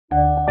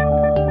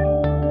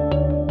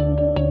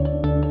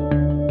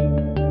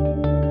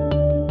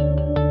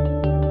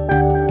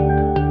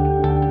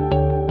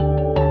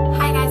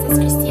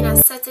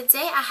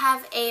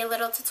have a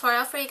little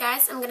tutorial for you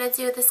guys. I'm going to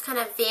do this kind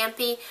of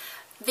vampy,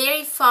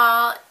 very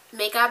fall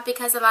makeup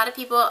because a lot of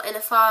people in the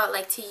fall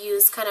like to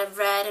use kind of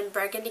red and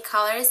burgundy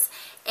colors,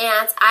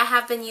 and I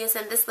have been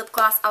using this lip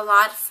gloss a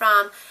lot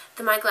from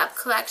the My Glab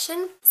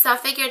collection, so I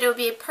figured it would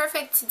be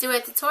perfect to do a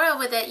tutorial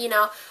with it, you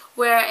know,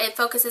 where it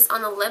focuses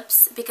on the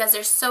lips because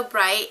they're so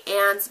bright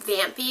and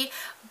vampy,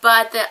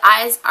 but the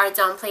eyes are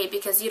downplayed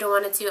because you don't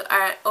want to do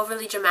an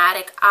overly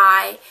dramatic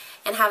eye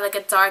and have like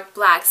a dark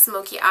black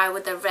smoky eye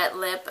with a red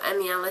lip. I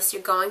mean, unless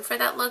you're going for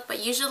that look,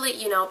 but usually,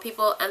 you know,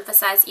 people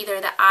emphasize either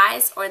the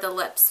eyes or the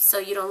lips so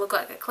you don't look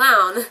like a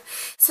clown.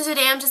 So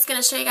today I'm just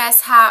going to show you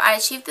guys how I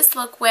achieved this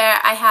look where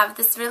I have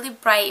this really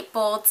bright,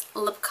 bold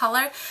lip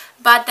color,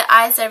 but the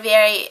eyes are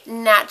very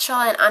natural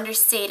and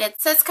understated.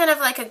 So it's kind of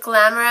like a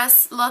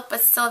glamorous look,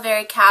 but still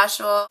very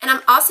casual. And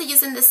I'm also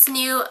using this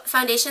new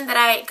foundation that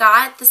I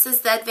got. This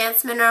is the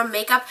Advanced Mineral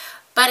Makeup,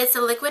 but it's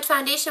a liquid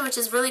foundation, which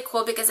is really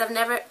cool because I've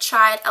never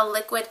tried a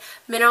liquid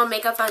mineral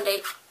makeup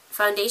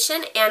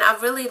foundation, and I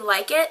really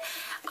like it.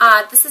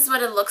 This is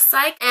what it looks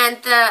like, and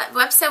the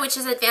website, which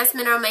is Advanced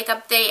Mineral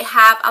Makeup, they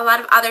have a lot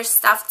of other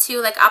stuff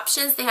too, like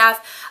options. They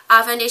have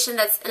a foundation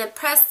that's in a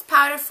pressed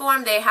powder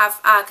form, they have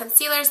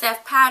concealers, they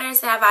have powders,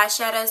 they have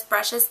eyeshadows,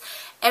 brushes,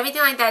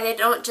 everything like that. They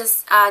don't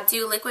just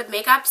do liquid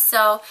makeup.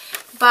 So,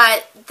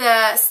 but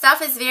the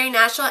stuff is very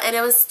natural, and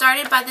it was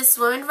started by this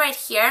woman right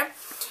here.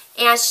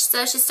 And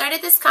so she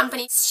started this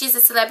company. She's a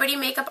celebrity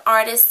makeup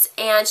artist,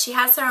 and she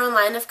has her own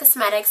line of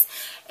cosmetics.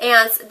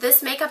 And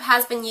this makeup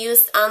has been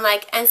used on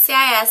like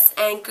NCIS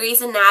and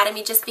Grey's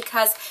Anatomy just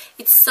because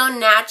it's so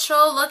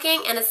natural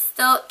looking and it's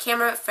still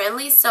camera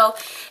friendly. So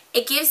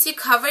it gives you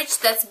coverage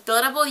that's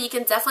buildable. You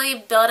can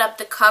definitely build up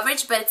the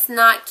coverage, but it's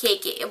not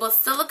cakey. It will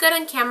still look good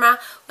on camera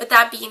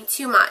without being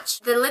too much.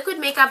 The liquid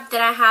makeup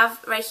that I have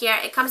right here,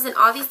 it comes in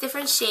all these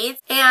different shades,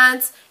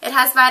 and it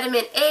has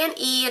vitamin A and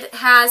E. It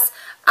has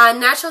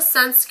natural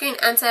sunscreen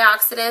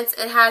antioxidants.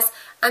 It has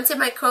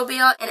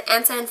antimicrobial and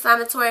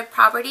anti-inflammatory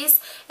properties,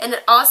 and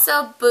it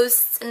also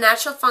boosts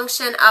natural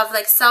function of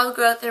like cell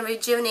growth and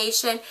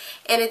rejuvenation,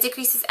 and it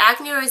decreases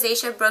acne,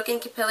 rosacea, broken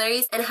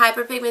capillaries, and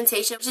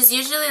hyperpigmentation, which is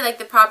usually like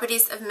the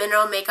properties of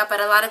mineral makeup, but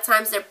a lot of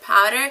times they're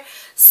powder,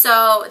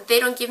 so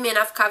they don't give me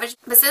enough coverage.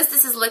 But since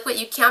this is liquid,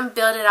 you can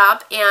build it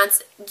up and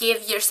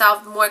give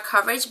yourself more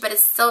coverage, but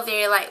it's still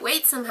very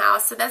lightweight somehow,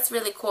 so that's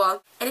really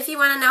cool. And if you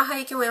want to know how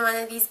you can win one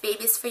of these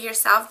babies for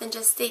yourself, then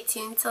just stay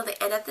tuned till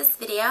the end of this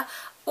video,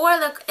 or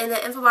look in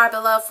the info bar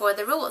below for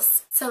the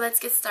rules. So let's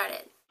get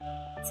started.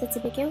 So to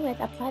begin with,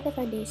 apply the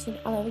foundation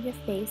all over your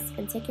face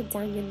and take it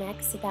down your neck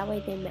so that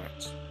way they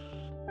match.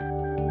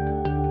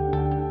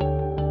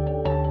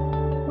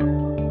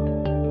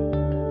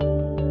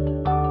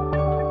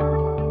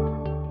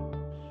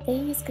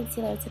 Then use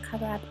concealer to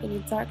cover up any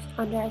dark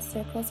under eye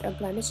circles or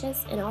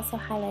blemishes, and also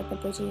highlight the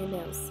bridge of your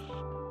nose.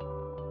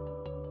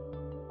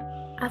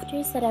 After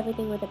you set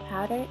everything with a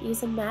powder,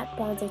 use a matte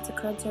bronzer to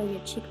contour your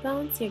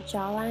cheekbones, your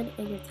jawline,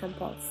 and your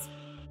temples.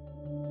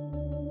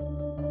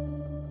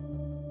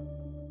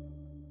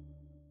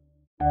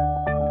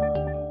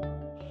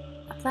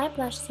 Apply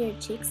blush to your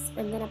cheeks,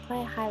 and then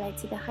apply a highlight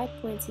to the high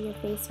points in your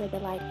face where the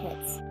light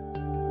hits.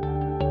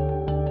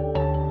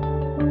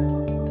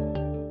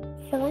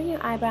 Fill in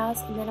your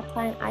eyebrows, and then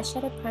apply an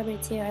eyeshadow primer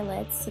to your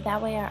lids so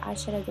that way our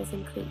eyeshadow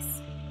doesn't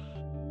crease.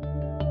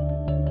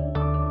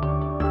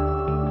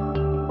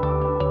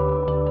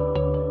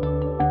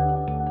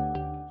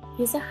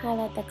 Use a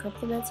highlight that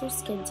complements your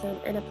skin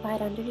tone and apply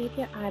it underneath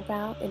your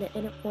eyebrow, in the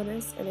inner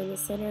corners, and in the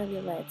center of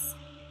your lids.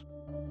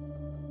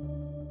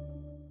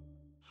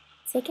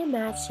 Take a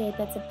matte shade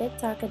that's a bit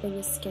darker than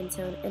your skin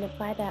tone and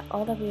apply that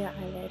all over your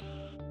eyelid.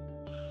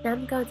 Now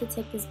I'm going to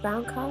take this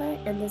brown color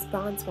and this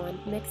bronze one,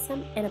 mix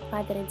them, and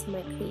apply that into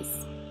my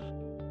crease.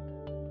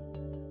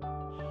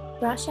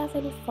 Brush off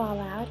any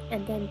fallout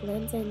and then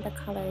blend in the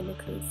color in the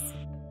crease.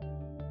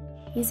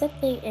 Use a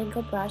thin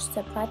angle brush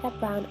to apply that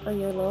brown on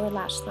your lower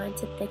lash line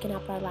to thicken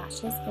up our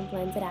lashes and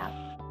blend it out.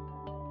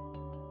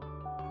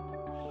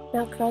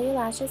 Now curl your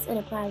lashes and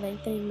apply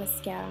lengthening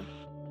mascara.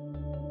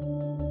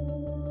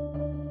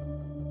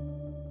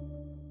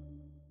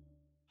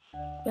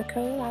 Now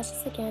curl your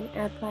lashes again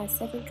and apply a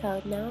second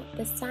coat, now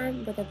this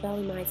time with a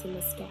volumizing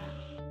mascara.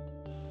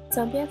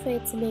 Don't be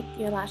afraid to make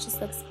your lashes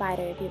look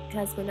spidery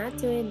because we're not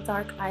doing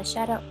dark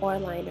eyeshadow or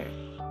liner.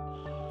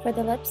 For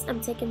the lips,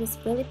 I'm taking this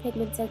really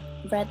pigmented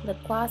red lip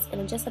gloss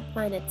and I'm just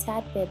applying a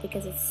tad bit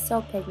because it's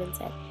so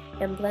pigmented,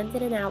 and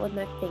blending it out with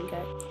my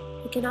finger.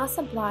 You can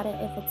also blot it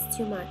if it's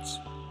too much.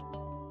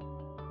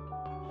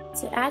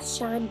 To add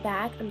shine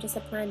back, I'm just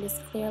applying this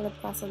clear lip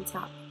gloss on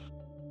top.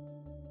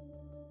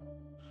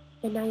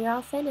 And now you're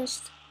all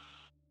finished.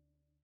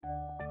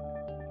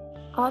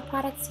 All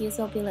products used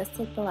will be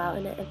listed below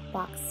in the info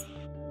box.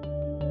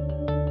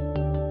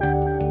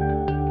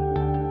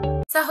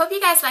 So I hope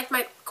you guys liked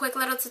my quick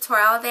little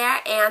tutorial there,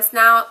 and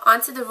now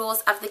onto the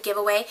rules of the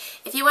giveaway.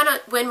 If you want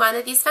to win one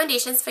of these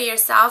foundations for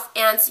yourself,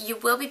 and you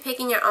will be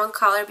picking your own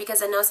color,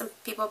 because I know some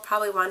people are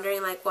probably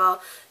wondering like, well,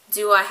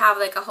 do I have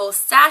like a whole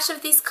stash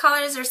of these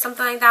colors or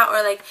something like that,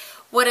 or like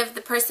what if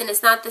the person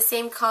is not the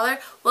same color?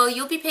 Well,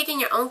 you'll be picking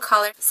your own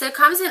color. So it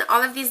comes in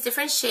all of these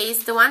different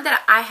shades. The one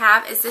that I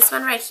have is this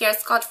one right here.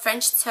 It's called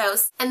French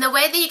Toast. And the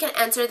way that you can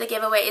enter the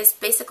giveaway is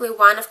basically,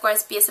 one, of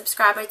course, be a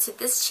subscriber to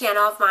this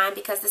channel of mine,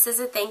 because this is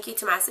a thank you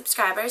to my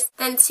subscribers.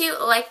 Then 2,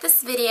 like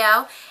this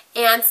video.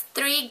 And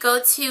 3,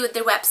 go to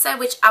their website,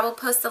 which I will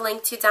post the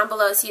link to down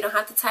below so you don't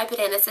have to type it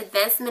in. It's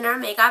Advanced Mineral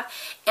Makeup,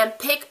 and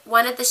pick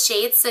one of the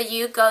shades. So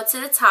you go to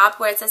the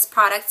top where it says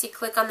products, you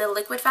click on the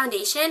liquid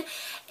foundation,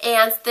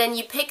 and then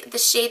you pick the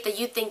shade that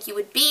you think you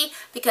would be,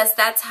 because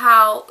that's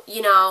how,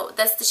 you know,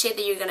 that's the shade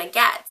that you're going to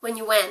get when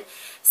you win.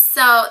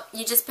 So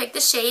you just pick the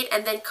shade,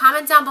 and then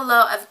comment down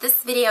below of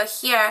this video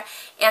here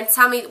and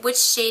tell me which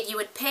shade you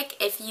would pick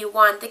if you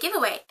won the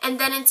giveaway. And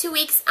then in 2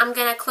 weeks, I'm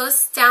going to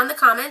close down the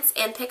comments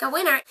and pick a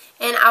winner,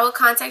 and I will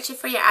contact you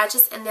for your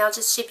address, and they'll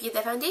just ship you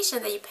the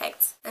foundation that you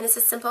picked. And it's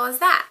as simple as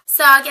that.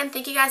 So again,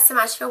 thank you guys so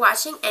much for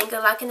watching, and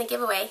good luck in the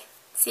giveaway.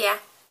 See ya.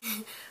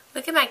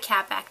 Look at my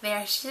cat back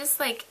there. She's just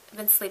like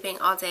been sleeping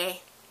all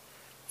day.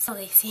 So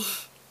lazy.